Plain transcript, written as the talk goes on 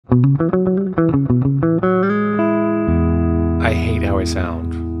how I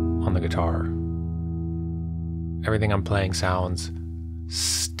sound on the guitar. Everything I'm playing sounds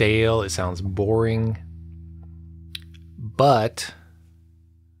stale, it sounds boring, but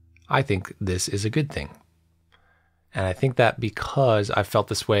I think this is a good thing. And I think that because I've felt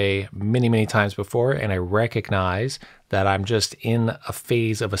this way many, many times before, and I recognize that I'm just in a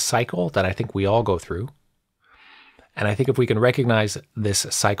phase of a cycle that I think we all go through. And I think if we can recognize this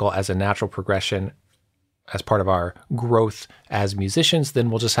cycle as a natural progression, as part of our growth as musicians, then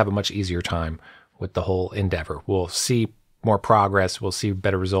we'll just have a much easier time with the whole endeavor. We'll see more progress, we'll see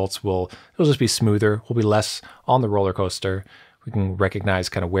better results, it'll just be smoother, we'll be less on the roller coaster. We can recognize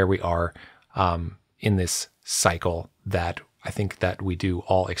kind of where we are in this cycle that I think that we do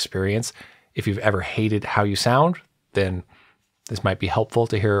all experience. If you've ever hated how you sound, then this might be helpful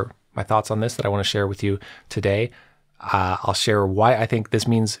to hear my thoughts on this that I want to share with you today. I'll share why I think this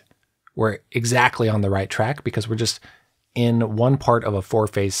means we're exactly on the right track, because we're just in one part of a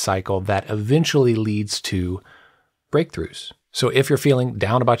 4-phase cycle that eventually leads to breakthroughs. So if you're feeling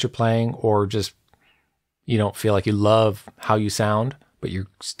down about your playing, or just you don't feel like you love how you sound, but you're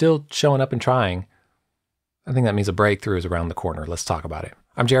still showing up and trying, I think that means a breakthrough is around the corner. Let's talk about it.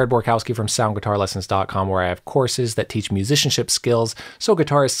 I'm Jared Borkowski from SoundGuitarLessons.com, where I have courses that teach musicianship skills so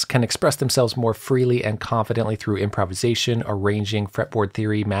guitarists can express themselves more freely and confidently through improvisation, arranging, fretboard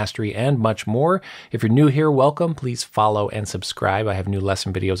theory, mastery, and much more. If you're new here, welcome. Please follow and subscribe. I have new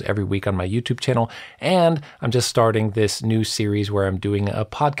lesson videos every week on my YouTube channel, and I'm just starting this new series where I'm doing a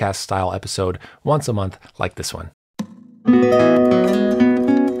podcast-style episode once a month like this one.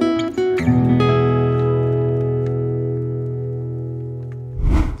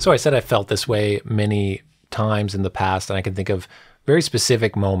 So I said I felt this way many times in the past, and I can think of very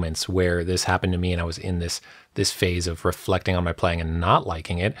specific moments where this happened to me and I was in this phase of reflecting on my playing and not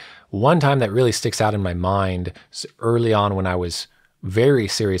liking it. One time that really sticks out in my mind, early on when I was very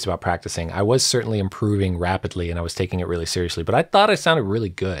serious about practicing, I was certainly improving rapidly and I was taking it really seriously, but I thought I sounded really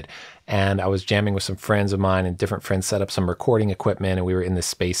good. And I was jamming with some friends of mine, and different friends set up some recording equipment, and we were in this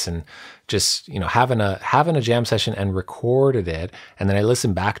space and just, having a jam session, and recorded it. And then I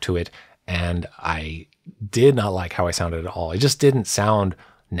listened back to it and I did not like how I sounded at all. It just didn't sound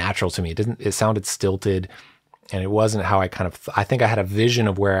natural to me. It sounded stilted. And it wasn't how I I think I had a vision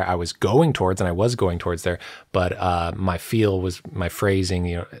of where I was going towards, and I was going towards there, but my phrasing,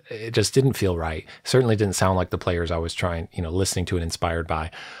 it just didn't feel right. Certainly didn't sound like the players I was listening to and inspired by.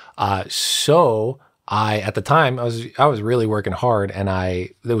 So at the time, I was really working hard, and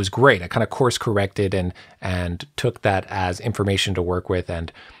it was great. I kind of course corrected and took that as information to work with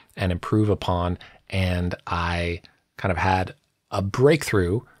and improve upon. And I kind of had a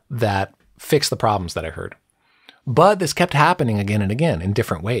breakthrough that fixed the problems that I heard. But this kept happening again and again in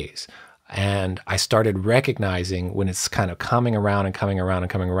different ways. And I started recognizing when it's kind of coming around and coming around and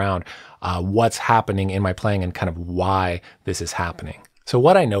coming around, what's happening in my playing and kind of why this is happening. So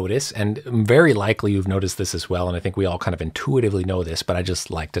what I notice, and very likely you've noticed this as well, and I think we all kind of intuitively know this, but I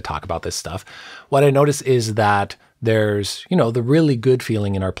just like to talk about this stuff. What I notice is that there's, the really good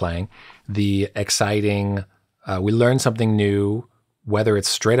feeling in our playing, the exciting, we learn something new, whether it's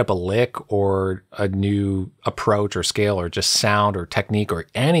straight up a lick or a new approach or scale or just sound or technique or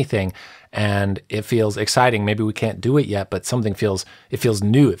anything, and it feels exciting. Maybe we can't do it yet, but something feels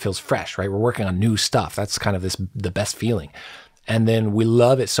new, it feels fresh, right? We're working on new stuff. That's kind of the best feeling. And then we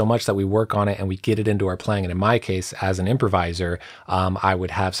love it so much that we work on it and we get it into our playing. And in my case, as an improviser, I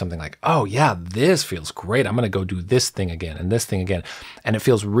would have something like, oh yeah, this feels great. I'm going to go do this thing again and this thing again. And it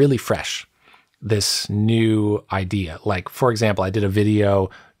feels really fresh, this new idea. Like, for example, I did a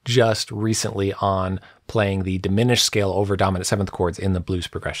video just recently on playing the diminished scale over dominant seventh chords in the blues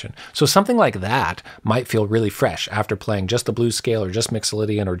progression. So something like that might feel really fresh after playing just the blues scale or just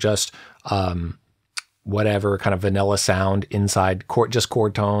Mixolydian or just whatever kind of vanilla sound inside just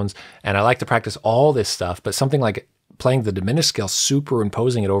chord tones. And I like to practice all this stuff, but something like playing the diminished scale,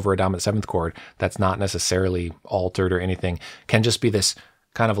 superimposing it over a dominant seventh chord that's not necessarily altered or anything, can just be this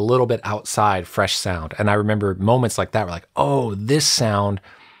kind of a little bit outside fresh sound. And I remember moments like that were like, oh, this sound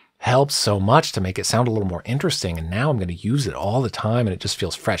helps so much to make it sound a little more interesting. And now I'm going to use it all the time. And it just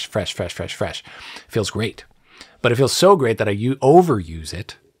feels fresh. It feels great. But it feels so great that I overuse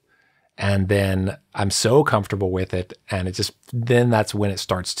it. And then I'm so comfortable with it. And then that's when it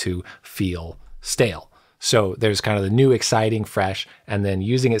starts to feel stale. So there's kind of the new, exciting, fresh, and then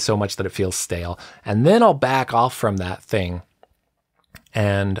using it so much that it feels stale. And then I'll back off from that thing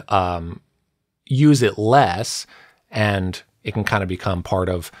and use it less, and it can kind of become part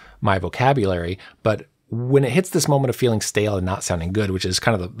of my vocabulary. But when it hits this moment of feeling stale and not sounding good, which is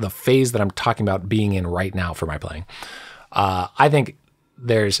kind of the phase that I'm talking about being in right now for my playing, I think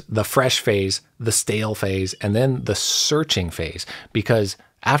there's the fresh phase, the stale phase, and then the searching phase. Because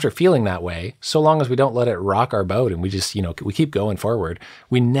after feeling that way, so long as we don't let it rock our boat and we just, we keep going forward,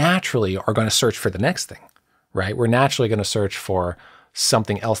 we naturally are going to search for the next thing, right? We're naturally going to search for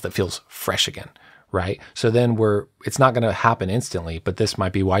something else that feels fresh again, right? So then it's not going to happen instantly, but this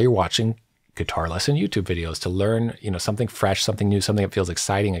might be why you're watching guitar lesson YouTube videos, to learn, something fresh, something new, something that feels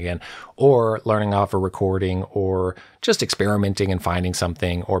exciting again, or learning off a recording, or just experimenting and finding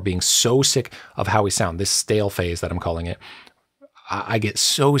something, or being so sick of how we sound, this stale phase that I'm calling it. I get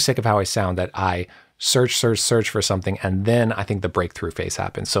so sick of how I sound that I search for something, and then I think the breakthrough phase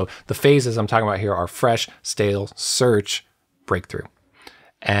happens. So the phases I'm talking about here are fresh, stale, search, breakthrough.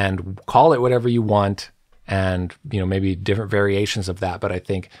 And call it whatever you want, and maybe different variations of that, but I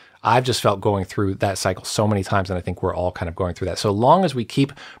think I've just felt going through that cycle so many times, and I think we're all kind of going through that. So long as we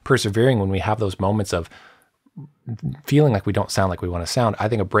keep persevering when we have those moments of feeling like we don't sound like we want to sound, I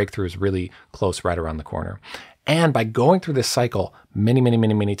think a breakthrough is really close, right around the corner. And by going through this cycle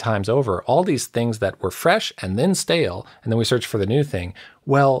many times over, all these things that were fresh and then stale, and then we search for the new thing,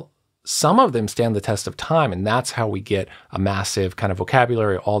 well, some of them stand the test of time, and that's how we get a massive kind of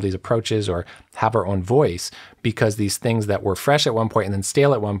vocabulary, all these approaches, or have our own voice, because these things that were fresh at one point and then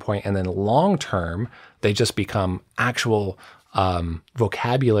stale at one point, and then long term, they just become actual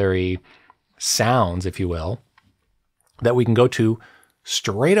vocabulary sounds, if you will, that we can go to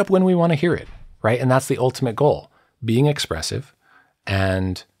straight up when we want to hear it, right? And that's the ultimate goal, being expressive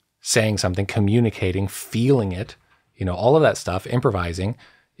and saying something, communicating, feeling it, all of that stuff, improvising,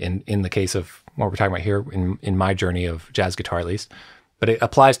 in the case of what we're talking about here, in my journey of jazz guitar at least, but it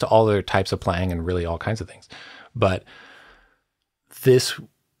applies to all other types of playing and really all kinds of things. But this,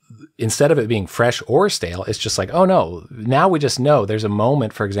 instead of it being fresh or stale, it's just like, oh no, now we just know there's a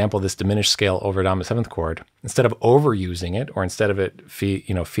moment, for example, this diminished scale over dominant seventh chord, instead of overusing it, or instead of it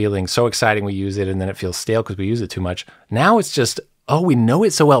feeling so exciting we use it and then it feels stale because we use it too much. Now it's just, oh, we know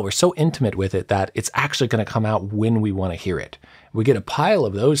it so well, we're so intimate with it that it's actually going to come out when we want to hear it. We get a pile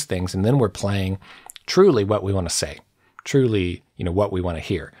of those things, and then we're playing truly what we want to say, truly, what we want to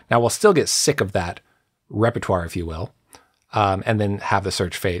hear. Now, we'll still get sick of that repertoire, if you will, and then have the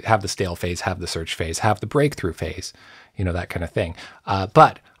search phase, have the stale phase, have the search phase, have the breakthrough phase, that kind of thing.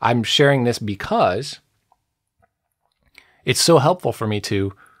 But I'm sharing this because it's so helpful for me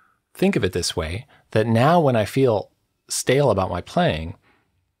to think of it this way, that now when I feel stale about my playing,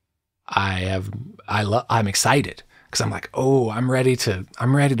 I'm excited. Because I'm like, oh, I'm ready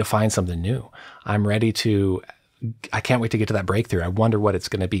to find something new. I can't wait to get to that breakthrough. I wonder what it's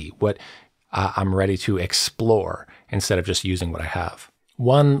going to be. I'm ready to explore instead of just using what I have.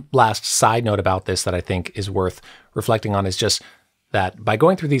 One last side note about this that I think is worth reflecting on is just that by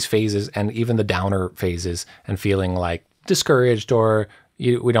going through these phases, and even the downer phases, and feeling like discouraged or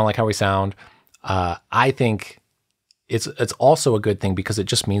we don't like how we sound, I think it's also a good thing, because it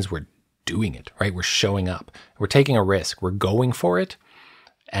just means we're doing it, right? We're showing up. We're taking a risk. We're going for it.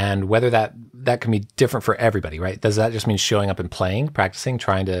 And whether that can be different for everybody, right? Does that just mean showing up and playing, practicing,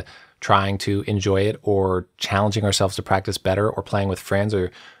 trying to enjoy it, or challenging ourselves to practice better, or playing with friends,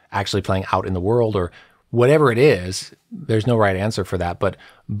 or actually playing out in the world, or whatever it is? There's no right answer for that. But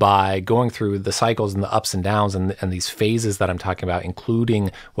by going through the cycles and the ups and downs and these phases that I'm talking about,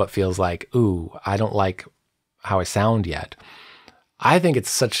 including what feels like, ooh, I don't like how I sound yet, I think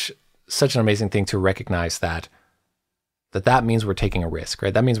it's such an amazing thing to recognize that means we're taking a risk,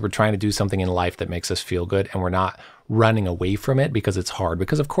 right? That means we're trying to do something in life that makes us feel good, and we're not running away from it because it's hard,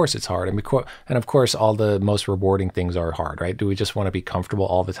 because of course it's hard. And of course all the most rewarding things are hard, right? Do we just want to be comfortable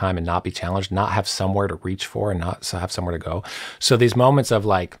all the time and not be challenged, not have somewhere to reach for, and not have somewhere to go? So these moments of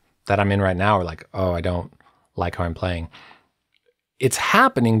like, that I'm in right now are like, oh, I don't like how I'm playing. It's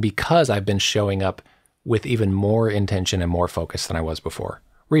happening because I've been showing up with even more intention and more focus than I was before.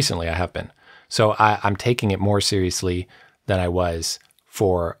 Recently, I have been. So I'm taking it more seriously than I was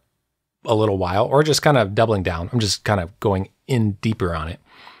for a little while, or just kind of doubling down. I'm just kind of going in deeper on it,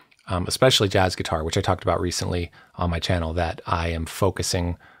 especially jazz guitar, which I talked about recently on my channel, that I am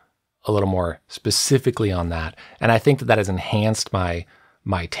focusing a little more specifically on that. And I think that has enhanced my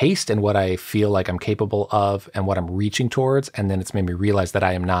taste and what I feel like I'm capable of and what I'm reaching towards. And then it's made me realize that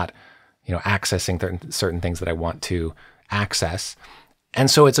I am not, accessing certain things that I want to access. And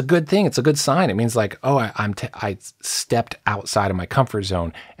so it's a good thing. It's a good sign. It means like, oh, I stepped outside of my comfort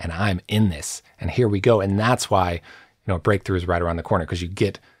zone and I'm in this, and here we go. And that's why, a breakthrough is right around the corner, because you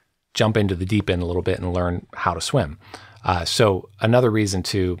jump into the deep end a little bit and learn how to swim. So another reason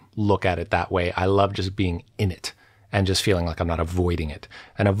to look at it that way, I love just being in it and just feeling like I'm not avoiding it.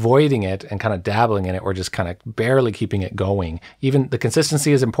 And avoiding it and kind of dabbling in it or just kind of barely keeping it going. Even the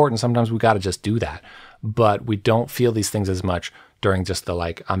consistency is important. Sometimes we got to just do that. But we don't feel these things as much during just the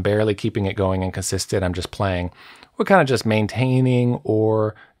like, I'm barely keeping it going and consistent. I'm just playing. We're kind of just maintaining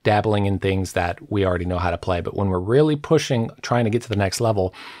or dabbling in things that we already know how to play. But when we're really pushing, trying to get to the next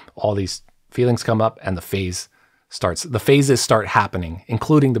level, all these feelings come up and the phases start happening,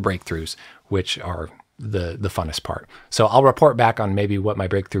 including the breakthroughs, which are the funnest part. So I'll report back on maybe what my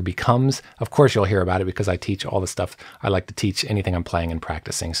breakthrough becomes. Of course, you'll hear about it because I teach all the stuff I like to teach, anything I'm playing and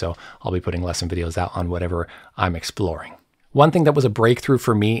practicing. So I'll be putting lesson videos out on whatever I'm exploring. One thing that was a breakthrough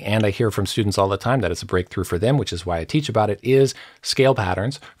for me, and I hear from students all the time that it's a breakthrough for them, which is why I teach about it, is scale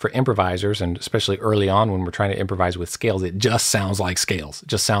patterns for improvisers. And especially early on when we're trying to improvise with scales, it just sounds like scales. It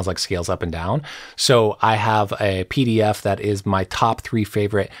just sounds like scales up and down. So I have a PDF that is my top 3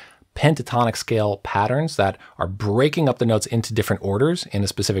 favorite pentatonic scale patterns that are breaking up the notes into different orders in a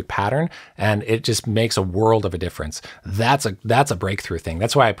specific pattern, and it just makes a world of a difference. That's a breakthrough thing.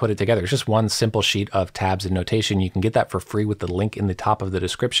 That's why I put it together. It's just one simple sheet of tabs and notation. You can get that for free with the link in the top of the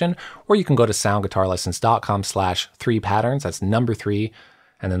description, or you can go to soundguitarlessons.com/3patterns. That's number 3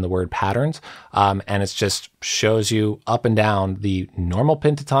 and then the word patterns. And it just shows you up and down the normal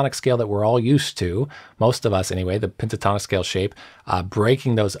pentatonic scale that we're all used to, most of us anyway, the pentatonic scale shape,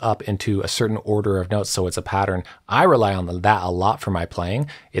 breaking those up into a certain order of notes so it's a pattern. I rely on that a lot for my playing.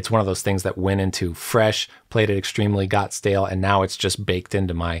 It's one of those things that went into fresh, played it extremely, got stale, and now it's just baked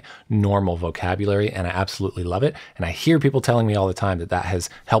into my normal vocabulary, and I absolutely love it. And I hear people telling me all the time that that has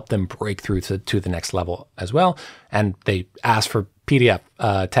helped them break through to the next level as well. And they ask for PDF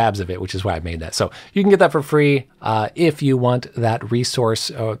tabs of it, which is why I made that. So you can get that for free if you want that resource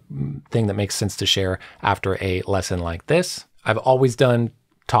thing that makes sense to share after a lesson like this. I've always done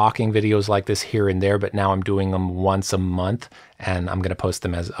talking videos like this here and there, but now I'm doing them once a month and I'm going to post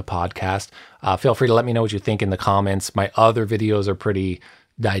them as a podcast. Feel free to let me know what you think in the comments. My other videos are pretty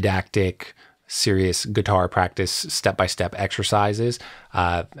didactic, serious guitar practice, step-by-step exercises.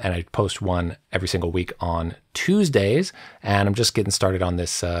 And I post one every single week on Tuesdays. And I'm just getting started on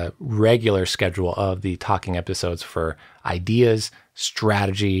this regular schedule of the talking episodes for ideas,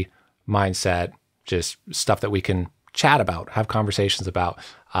 strategy, mindset, just stuff that we can chat about, have conversations about.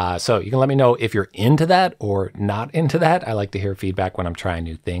 So you can let me know if you're into that or not into that. I like to hear feedback when I'm trying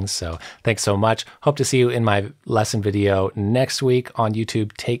new things. So thanks so much. Hope to see you in my lesson video next week on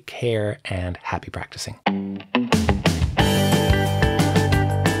YouTube. Take care and happy practicing.